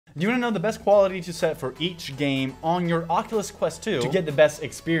Do you want to know the best quality to set for each game on your Oculus Quest 2 to get the best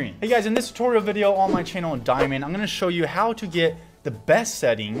experience? Hey guys, in this tutorial video on my channel Diamond, I'm going to show you how to get the best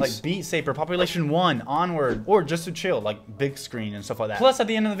settings like Beat Saber, Population 1, Onward, or just to chill like big screen and stuff like that. Plus at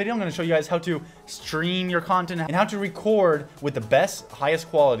the end of the video, I'm going to show you guys how to stream your content and how to record with the best, highest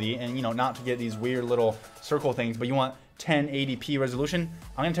quality, and not to get these weird little circle things, but you want 1080p resolution.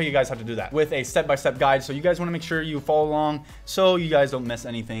 I'm gonna tell you guys how to do that with a step-by-step guide. So you guys want to make sure you follow along so you guys don't miss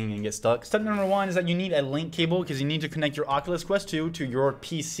anything and get stuck. Step number 1 is that you need a link cable because you need to connect your Oculus Quest 2 to your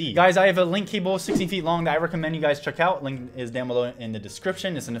PC. Guys, I have a link cable 16 feet long that I recommend you guys check out. Link is down below in the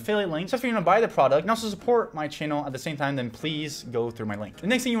description. It's an affiliate link. So if you're gonna buy the product and also support my channel at the same time, then please go through my link. The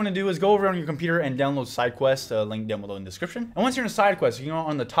next thing you want to do is go over on your computer and download Sidequest, link down below in the description. And once you're in Sidequest, you're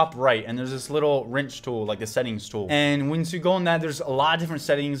on the top right and there's this little wrench tool, like the settings tool. And once you go on that, there's a lot of different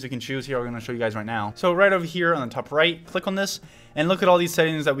settings you can choose. Here I'm going to show you guys right now. So right over here on the top right, click on this and look at all these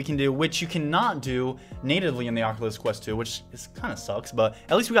settings that we can do, which you cannot do natively in the Oculus Quest 2, which is kind of sucks, but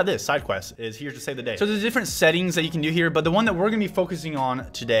at least we got this. Sidequest is here to save the day. So there's different settings that you can do here, but the one that we're going to be focusing on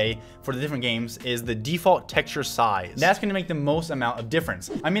today for the different games is the default texture size. That's going to make the most amount of difference.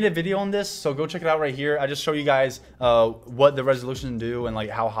 I made a video on this, so go check it out right here. I just show you guys what the resolution do and like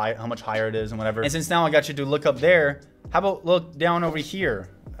how much higher it is and whatever. And since now I got you to look up there, how about look down over here?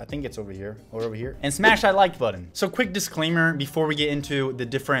 I think it's over here or over here, and smash that like button. So quick disclaimer before we get into the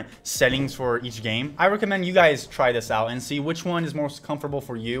different settings for each game. I recommend you guys try this out and see which one is most comfortable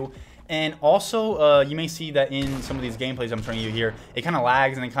for you. And also, you may see that in some of these gameplays I'm showing you here, it kind of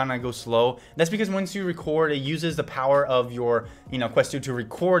lags and it kind of goes slow. That's because once you record, it uses the power of your Quest 2 to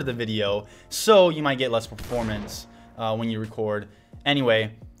record the video. So you might get less performance when you record.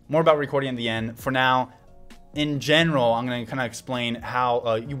 Anyway, more about recording at the end. For now, in general, I'm going to kind of explain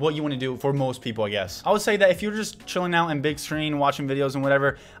how what you want to do for most people, I guess. I would say that if you're just chilling out in big screen, watching videos and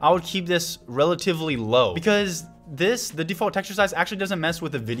whatever, I would keep this relatively low because the default texture size actually doesn't mess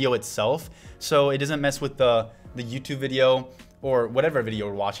with the video itself. So it doesn't mess with the YouTube video or whatever video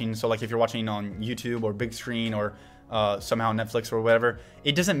you're watching. So like if you're watching on YouTube or big screen or somehow Netflix or whatever,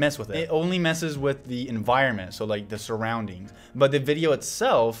 it doesn't mess with it. It only messes with the environment, so like the surroundings. But the video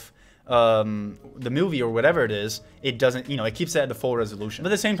itself, the movie or whatever it is, it doesn't, it keeps it at the full resolution. But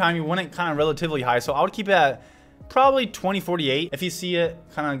at the same time, you want it kind of relatively high, so I would keep it at probably 2048. If you see it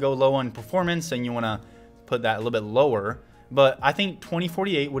kind of go low on performance, then you want to put that a little bit lower. But I think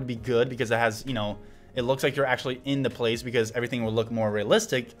 2048 would be good because it has, it looks like you're actually in the place because everything will look more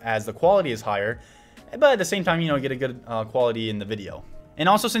realistic as the quality is higher. But at the same time, get a good quality in the video. And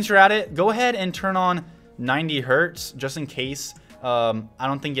also, since you're at it, go ahead and turn on 90 hertz just in case. I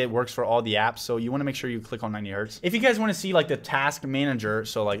don't think it works for all the apps, so you want to make sure you click on 90 hertz. If you guys want to see like the task manager,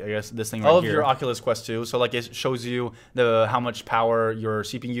 so like I guess this thing right here, of your Oculus Quest 2, so like it shows you how much power your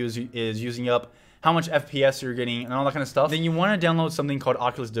CPU is using up, how much FPS you're getting, and all that kind of stuff, then you want to download something called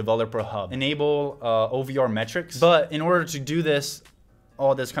Oculus Developer Hub. Enable OVR metrics, but in order to do this,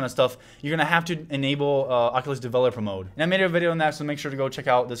 all this kind of stuff, you're gonna have to enable Oculus Developer mode. And I made a video on that, so make sure to go check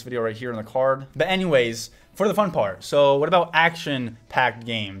out this video right here on the card. But anyways, for the fun part, so what about action-packed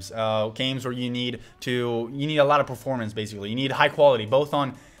games? Games where you need a lot of performance, basically. You need high quality, both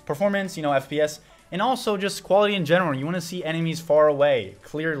on performance, FPS, and also just quality in general. You want to see enemies far away,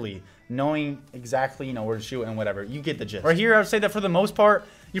 clearly, knowing exactly where to shoot and whatever. You get the gist. Right here, I would say that for the most part,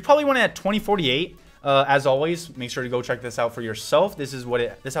 you probably want it at 2048. As always, make sure to go check this out for yourself. This is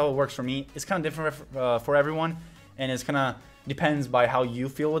how it works for me. It's kind of different for everyone, and it's kind of depends by how you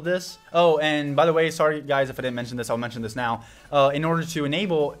feel with this. Oh, and by the way, sorry guys if I didn't mention this, I'll mention this now. In order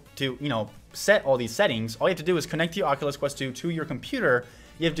to set all these settings, all you have to do is connect your Oculus Quest 2 to your computer.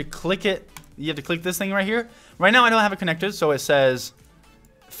 You have to click it. You have to click this thing right here. Right now, I don't have it connected, so it says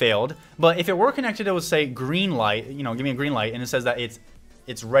failed. But if it were connected, it would say green light. Give me a green light, and it says that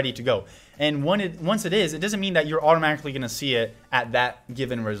it's ready to go. And once it is, it doesn't mean that you're automatically going to see it at that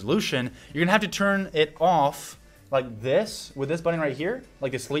given resolution. You're going to have to turn it off like this with this button right here,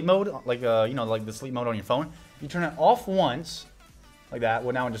 like the sleep mode, like like the sleep mode on your phone. You turn it off once, like that.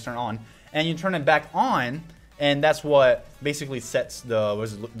 Well, now it just turned on, and you turn it back on, and that's what basically sets the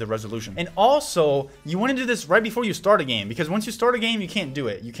resolution. And also, you want to do this right before you start a game, because once you start a game, you can't do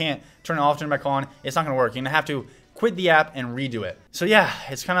it. You can't turn it off, turn it back on. It's not going to work. You're going to have to quit the app and redo it. So yeah,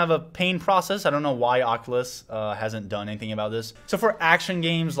 it's kind of a pain process. I don't know why Oculus hasn't done anything about this. So for action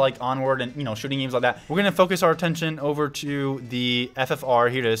games like Onward and shooting games like that, we're gonna focus our attention over to the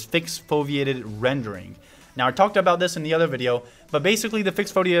FFR. Here it is, fixed foveated rendering. Now I talked about this in the other video, but basically the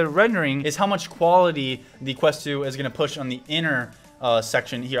fixed foveated rendering is how much quality the Quest 2 is gonna push on the inner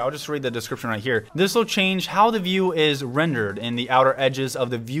section here. I'll just read the description right here. This will change how the view is rendered in the outer edges of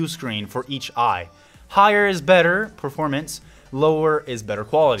the view screen for each eye. Higher is better performance, lower is better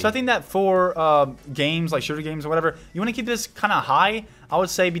quality. So I think that for games like shooter games or whatever, you want to keep this kind of high. I would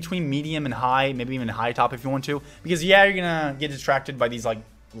say between medium and high, maybe even high top if you want to, because yeah, you're gonna get distracted by these like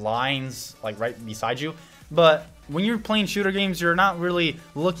lines like right beside you. But when you're playing shooter games, you're not really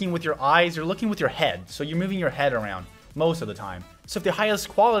looking with your eyes, you're looking with your head. So you're moving your head around most of the time. So if the highest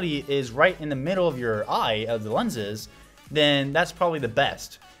quality is right in the middle of your eye, of the lenses, then that's probably the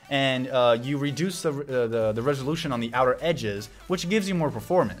best. And you reduce the resolution on the outer edges, which gives you more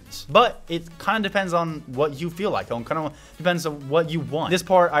performance. But it kind of depends on what you feel like. It kind of depends on what you want. This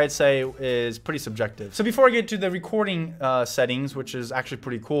part, I'd say, is pretty subjective. So before I get to the recording settings, which is actually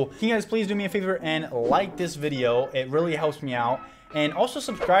pretty cool, can you guys please do me a favor and like this video? It really helps me out. And also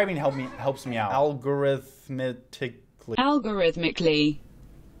subscribing helps me out. Algorithmically.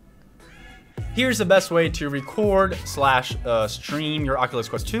 Here's the best way to record / stream your Oculus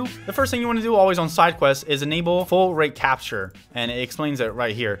Quest 2. The first thing you want to do always on Sidequest is enable full rate capture, and it explains it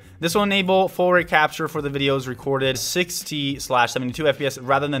right here. This will enable full rate capture for the videos recorded 60 / 72 FPS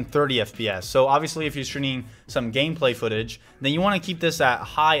rather than 30 FPS. So obviously if you're streaming some gameplay footage, then you want to keep this at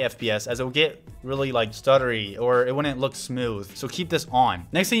high FPS as it will get really like stuttery or it wouldn't look smooth. So keep this on.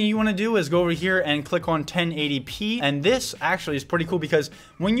 Next thing you want to do is go over here and click on 1080p. And this actually is pretty cool because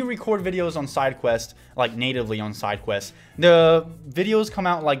when you record videos on Sidequest, like natively on Sidequest, the videos come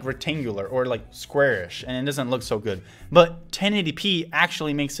out like rectangular or like squarish and it doesn't look so good. But 1080p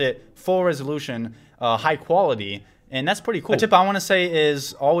actually makes it full resolution, high quality. And that's pretty cool. A tip I want to say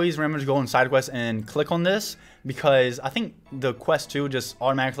is always remember to go on Sidequest and click on this, because I think the Quest 2 just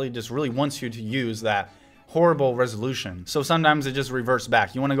automatically just really wants you to use that horrible resolution. So sometimes it just reverts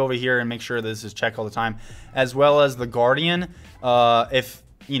back. You want to go over here and make sure this is checked all the time, as well as the Guardian. If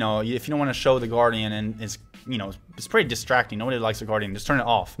you don't want to show the Guardian and it's it's pretty distracting. Nobody likes the Guardian. Just turn it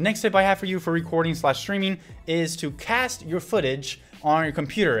off. Next tip I have for you for recording / streaming is to cast your footage on your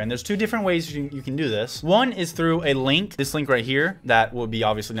computer. And there's two different ways you can do this. One is through a link, this link right here, that will be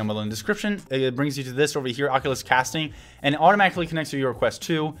obviously down below in the description. It brings you to this over here, Oculus Casting, and it automatically connects to your Quest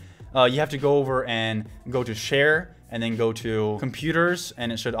 2. You have to go over and go to share and then go to computers, and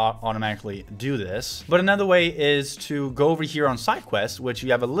it should automatically do this. But another way is to go over here on Sidequest, which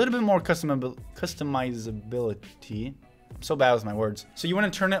you have a little bit more customizability. I'm so bad with my words. So you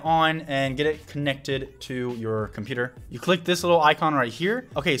want to turn it on and get it connected to your computer. You click this little icon right here.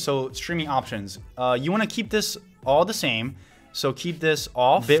 Okay, so streaming options. You want to keep this all the same. So keep this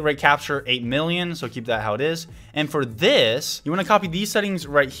off. Bitrate capture 8 million, so keep that how it is. And for this, you want to copy these settings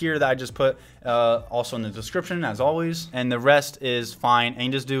right here that I just put also in the description as always. And the rest is fine, and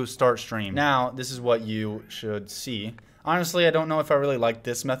you just do start stream. Now, this is what you should see. Honestly, I don't know if I really like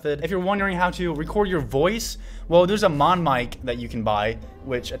this method. If you're wondering how to record your voice, well, there's a Mon mic that you can buy,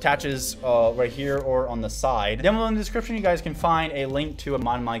 which attaches right here or on the side. Down below in the description, you guys can find a link to a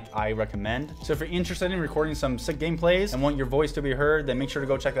Mon mic I recommend. So if you're interested in recording some sick gameplays and want your voice to be heard, then make sure to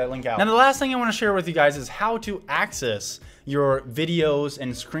go check that link out. Now, the last thing I want to share with you guys is how to access your videos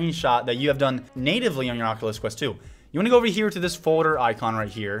and screenshot that you have done natively on your Oculus Quest 2. You want to go over here to this folder icon right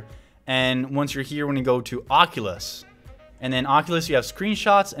here. And once you're here, when you go to Oculus, and then Oculus, you have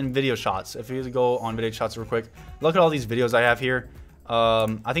screenshots and video shots. If you go on video shots real quick, look at all these videos I have here.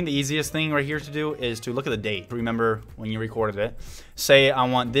 I think the easiest thing right here to do is to look at the date. Remember when you recorded it. Say I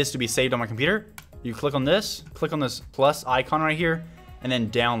want this to be saved on my computer. You click on this plus icon right here, and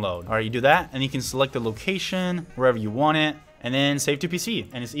then download. All right, you do that, and you can select the location, wherever you want it, and then save to PC.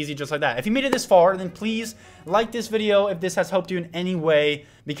 And it's easy just like that. If you made it this far, then please like this video if this has helped you in any way,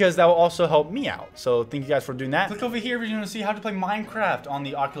 because that will also help me out. So thank you guys for doing that. Click over here if you want to see how to play Minecraft on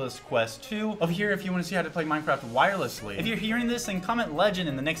the Oculus Quest 2. Over here if you want to see how to play Minecraft wirelessly. If you're hearing this, then comment legend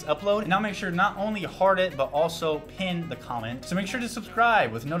in the next upload. And I'll make sure not only heart it, but also pin the comment. So make sure to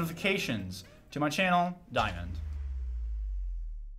subscribe with notifications to my channel, Diamond.